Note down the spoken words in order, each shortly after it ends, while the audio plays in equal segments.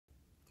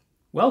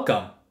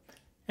Welcome,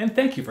 and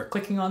thank you for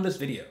clicking on this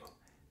video.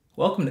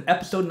 Welcome to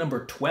episode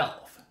number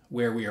 12,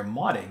 where we are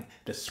modding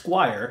the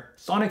Squier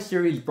Sonic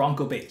Series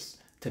Bronco bass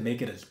to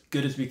make it as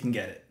good as we can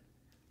get it.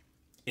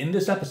 In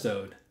this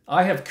episode,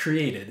 I have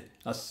created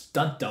a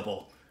stunt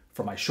double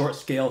for my short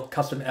scale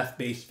custom F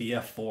bass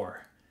VF4.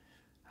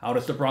 How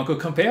does the Bronco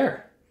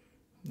compare?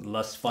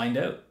 Let's find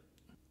out.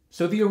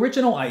 So the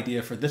original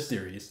idea for this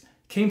series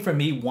came from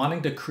me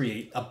wanting to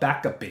create a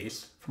backup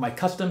bass for my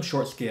custom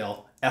short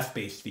scale F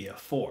bass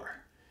VF4.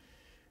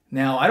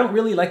 Now, I don't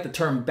really like the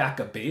term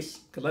backup bass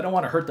because I don't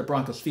want to hurt the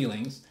Bronco's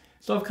feelings,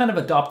 so I've kind of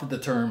adopted the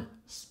term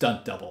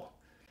stunt double.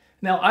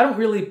 Now, I don't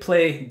really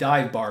play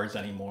dive bars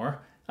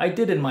anymore. I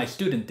did in my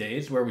student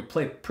days where we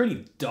played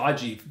pretty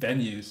dodgy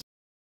venues.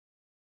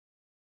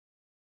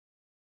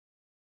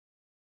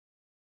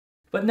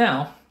 But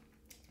now,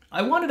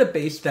 I wanted a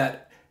bass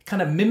that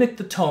kind of mimicked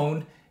the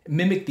tone,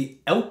 mimicked the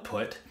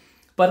output,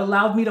 but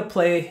allowed me to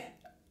play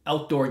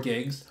outdoor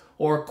gigs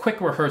or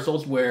quick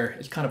rehearsals where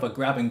it's kind of a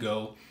grab and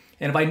go.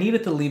 And if I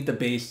needed to leave the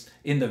bass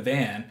in the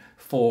van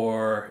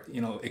for,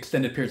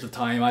 extended periods of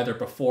time, either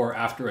before or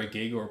after a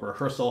gig or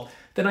rehearsal,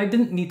 then I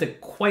didn't need to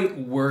quite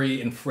worry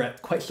and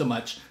fret quite so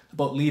much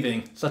about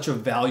leaving such a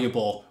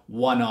valuable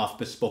one-off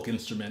bespoke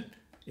instrument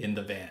in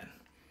the van.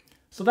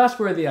 So that's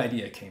where the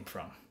idea came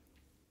from.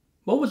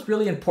 What was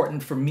really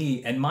important for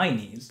me and my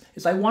needs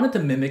is I wanted to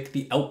mimic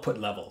the output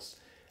levels.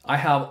 I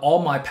have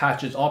all my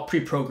patches all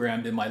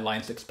pre-programmed in my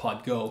Line6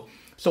 Pod Go,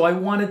 so I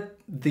wanted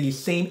the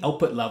same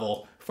output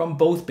level from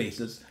both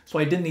basses, so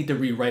I didn't need to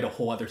rewrite a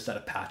whole other set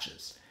of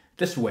patches.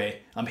 This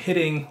way, I'm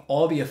hitting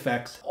all the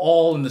effects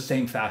all in the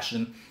same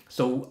fashion,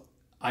 so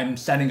I'm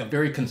sending a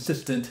very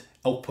consistent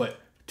output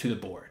to the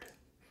board.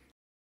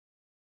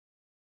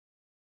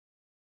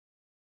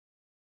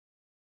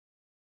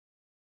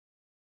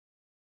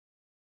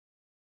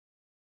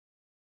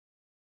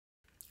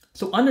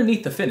 So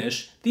underneath the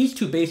finish, these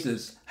two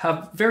basses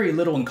have very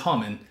little in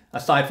common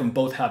aside from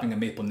both having a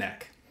maple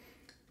neck.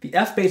 The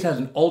F bass has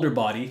an alder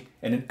body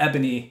and an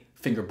ebony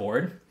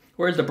fingerboard,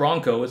 whereas the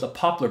Bronco is a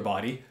poplar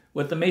body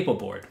with the maple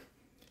board.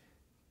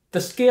 The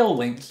scale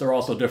lengths are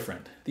also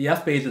different. The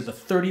F bass is a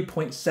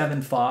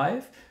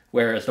 30.75,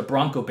 whereas the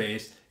Bronco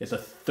bass is a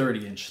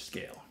 30-inch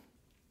scale.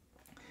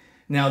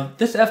 Now,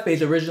 this F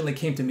bass originally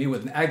came to me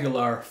with an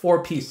Aguilar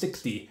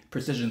 4P60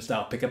 precision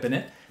style pickup in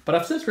it, but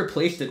I've since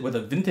replaced it with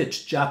a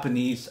vintage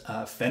Japanese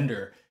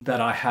Fender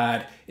that I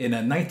had in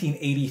a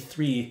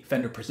 1983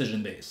 Fender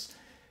Precision bass.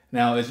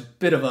 Now, it's a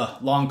bit of a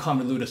long,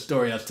 convoluted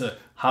story as to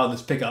how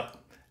this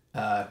pickup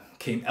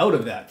came out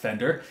of that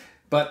Fender,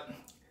 but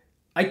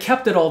I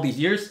kept it all these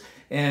years,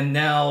 and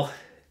now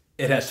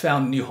it has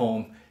found a new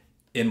home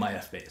in my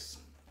F bass.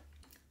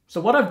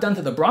 So what I've done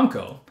to the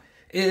Bronco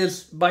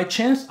is, by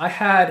chance, I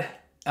had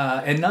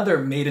another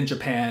made in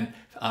Japan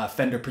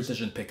Fender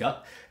Precision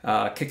pickup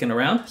kicking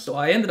around, so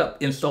I ended up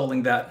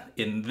installing that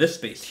in this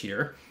bass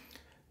here.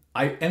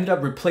 I ended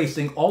up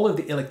replacing all of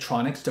the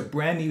electronics to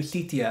brand new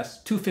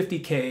CTS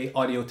 250K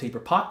audio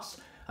taper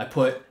pots. I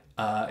put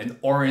an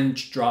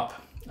orange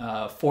drop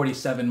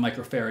 47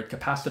 microfarad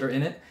capacitor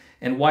in it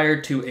and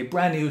wired to a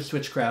brand new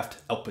Switchcraft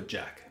output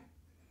jack.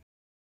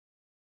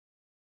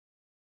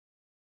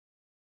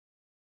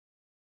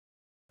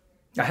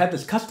 I had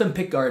this custom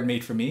pickguard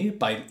made for me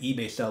by the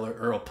eBay seller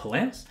Earl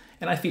Palance,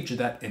 and I featured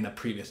that in a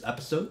previous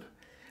episode.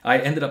 I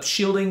ended up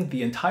shielding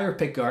the entire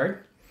pickguard,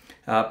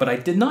 but I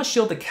did not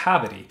shield the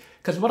cavity,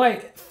 because what I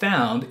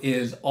found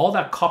is all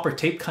that copper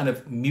tape kind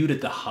of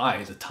muted the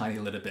highs a tiny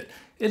little bit.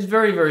 It's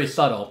very, very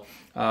subtle.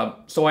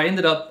 So I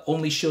ended up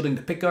only shielding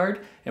the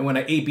pickguard, and when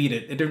I A/B'd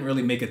it, it didn't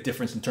really make a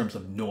difference in terms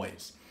of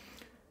noise.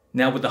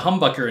 Now with the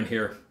humbucker in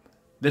here,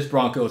 this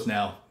Bronco is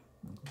now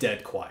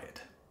dead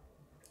quiet.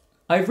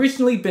 I've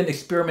recently been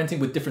experimenting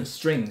with different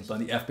strings on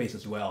the F bass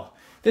as well.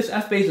 This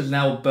F bass is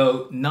now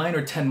about 9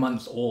 or 10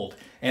 months old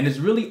and has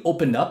really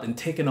opened up and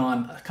taken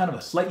on kind of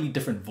a slightly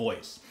different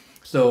voice.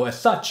 So as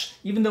such,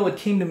 even though it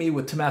came to me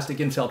with Tomastic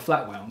Infeld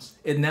flat wounds,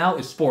 it now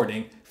is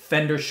sporting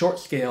Fender short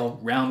scale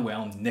round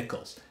wound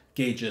nickels,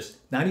 gauges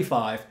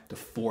 95 to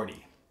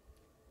 40.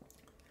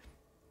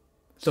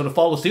 So to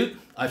follow suit,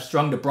 I've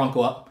strung the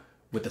Bronco up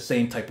with the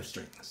same type of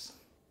strings.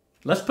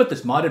 Let's put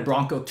this modded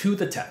Bronco to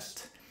the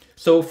test.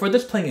 So for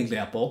this playing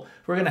example,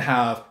 we're going to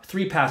have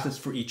 3 passes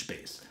for each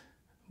bass.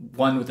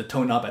 One with the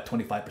tone knob at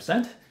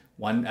 25%,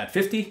 one at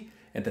 50%,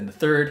 and then the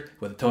third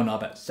with the tone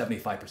knob at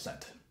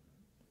 75%.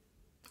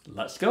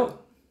 Let's go.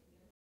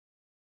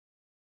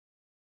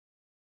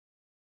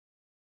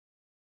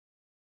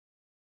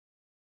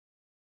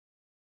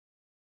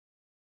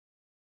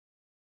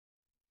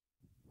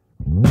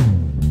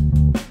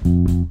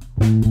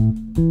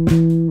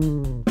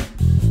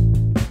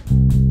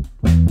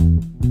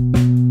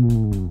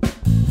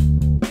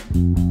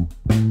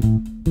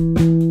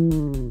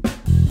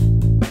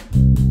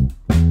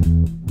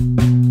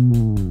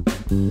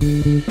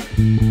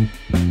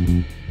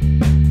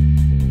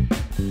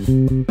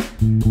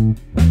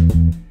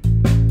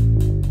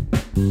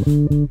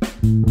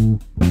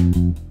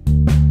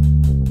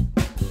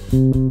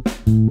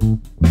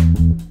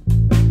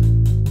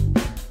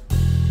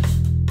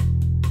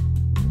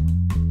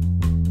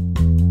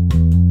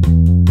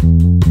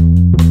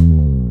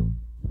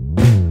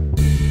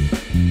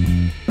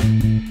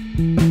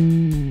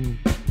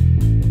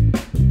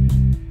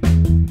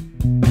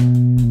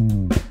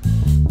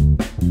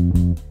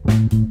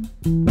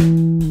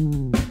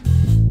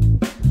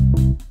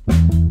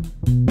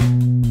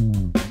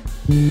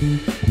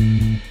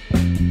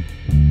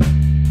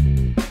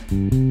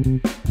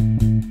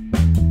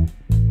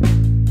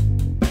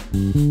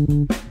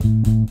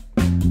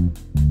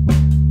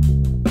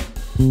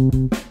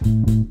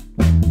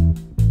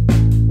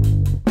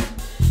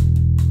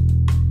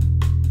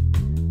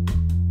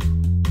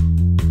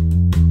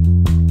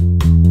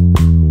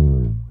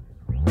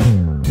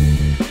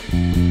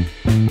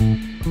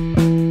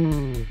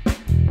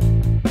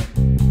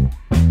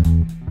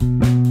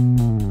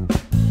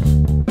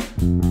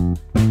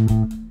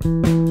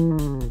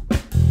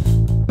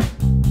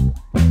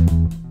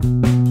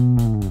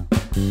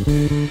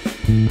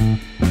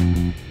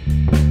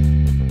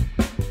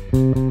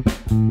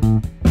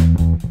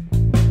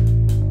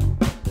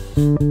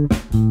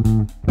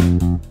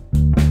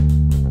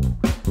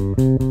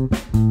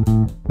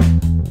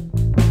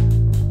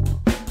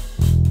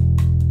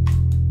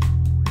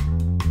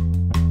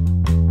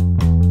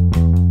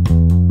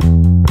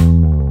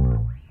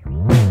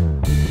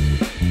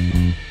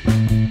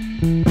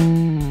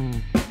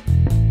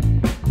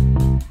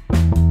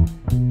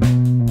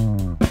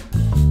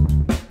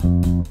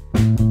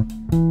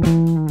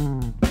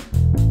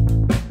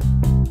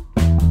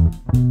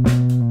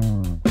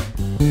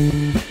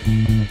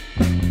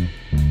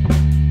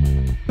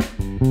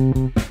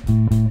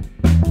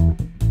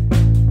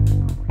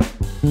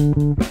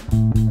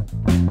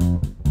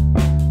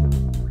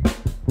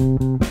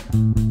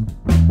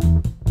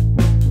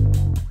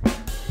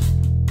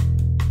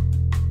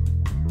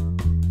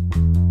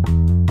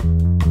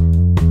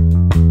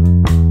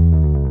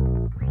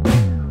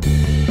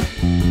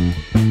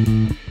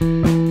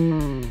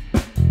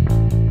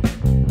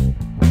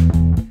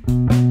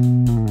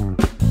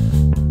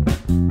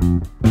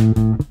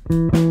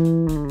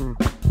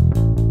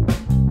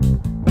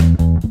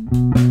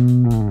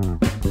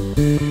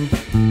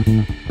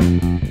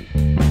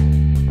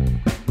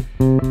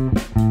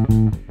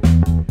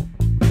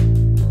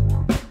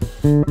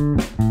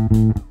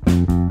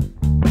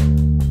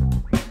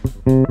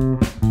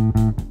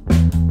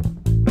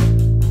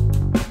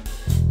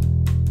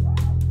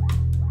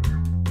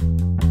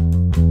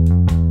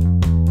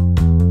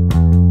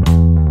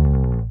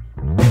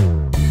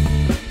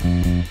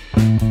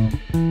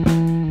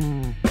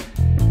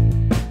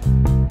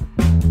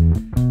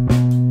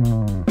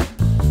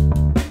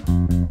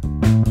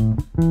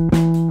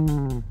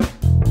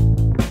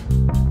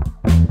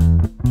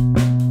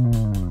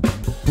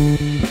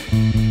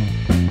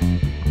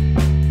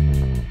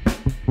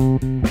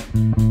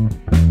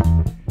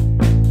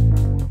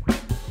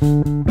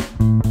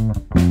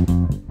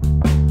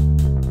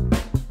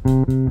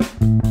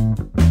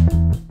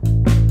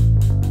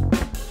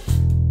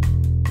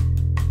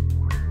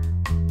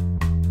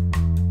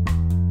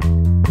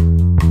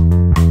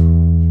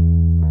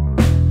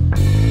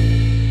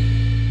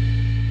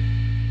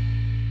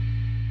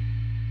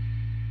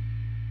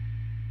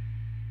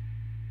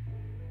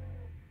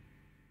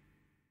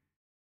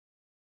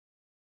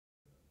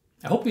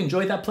 I hope you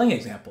enjoyed that playing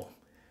example.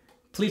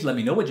 Please let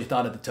me know what you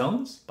thought of the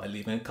tones by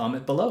leaving a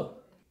comment below.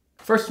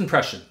 First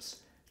impressions.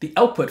 The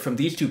output from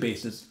these two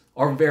basses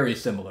are very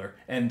similar,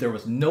 and there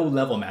was no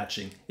level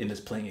matching in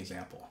this playing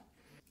example.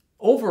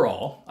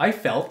 Overall, I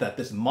felt that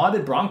this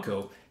modded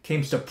Bronco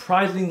came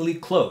surprisingly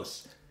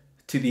close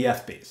to the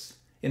F bass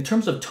in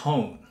terms of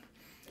tone.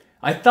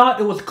 I thought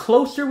it was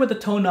closer with the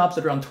tone knobs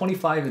at around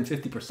 25 and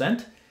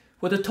 50%.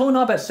 With the tone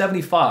knob at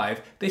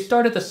 75, they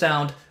started to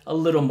sound a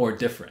little more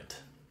different.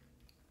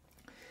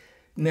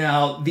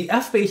 Now, the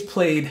F bass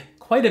played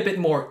quite a bit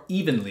more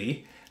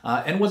evenly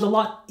and was a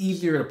lot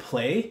easier to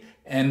play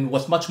and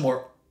was much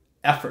more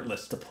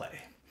effortless to play.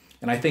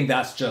 And I think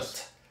that's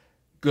just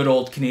good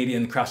old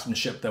Canadian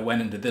craftsmanship that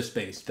went into this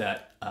bass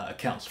that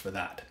accounts for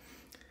that.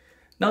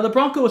 Now, the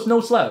Bronco is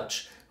no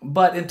slouch,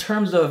 but in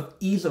terms of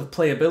ease of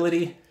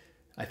playability,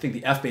 I think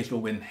the F bass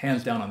will win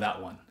hands down on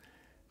that one.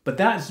 But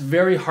that is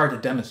very hard to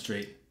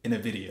demonstrate in a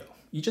video.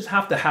 You just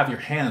have to have your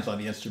hands on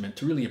the instrument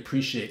to really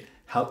appreciate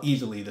how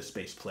easily this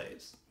bass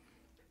plays.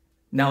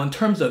 Now, in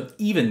terms of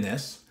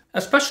evenness,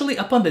 especially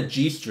up on the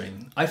G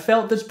string, I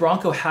felt this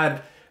Bronco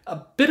had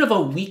a bit of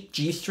a weak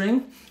G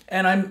string,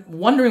 and I'm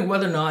wondering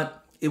whether or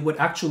not it would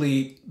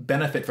actually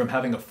benefit from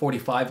having a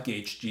 45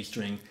 gauge G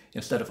string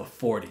instead of a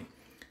 40.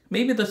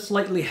 Maybe the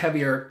slightly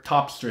heavier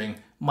top string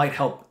might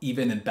help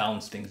even and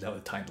balance things out a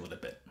tiny little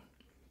bit.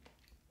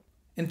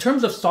 In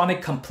terms of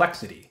sonic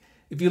complexity,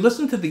 if you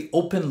listen to the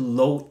open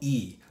low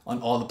E on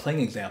all the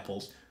playing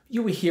examples,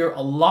 you will hear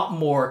a lot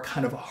more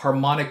kind of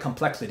harmonic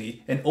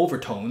complexity and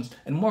overtones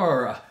and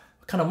more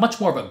kind of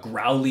much more of a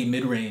growly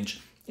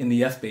mid-range in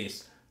the F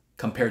bass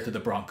compared to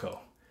the Bronco.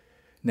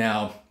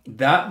 Now,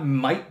 that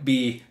might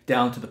be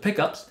down to the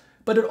pickups,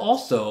 but it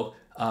also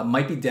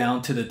might be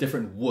down to the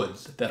different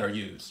woods that are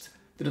used.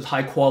 There's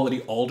high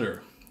quality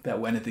alder that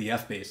went into the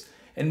F bass,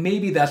 and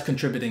maybe that's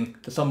contributing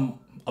to some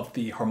of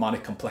the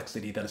harmonic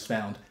complexity that is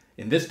found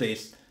in this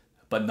bass,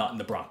 but not in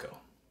the Bronco.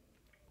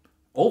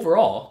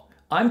 Overall,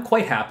 I'm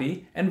quite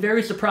happy and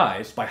very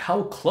surprised by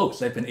how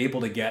close I've been able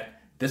to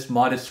get this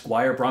modded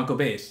Squier Bronco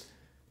bass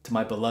to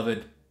my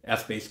beloved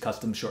F bass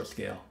custom short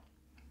scale.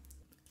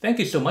 Thank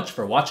you so much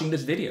for watching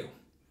this video.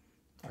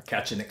 I'll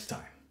catch you next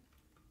time.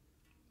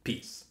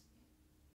 Peace.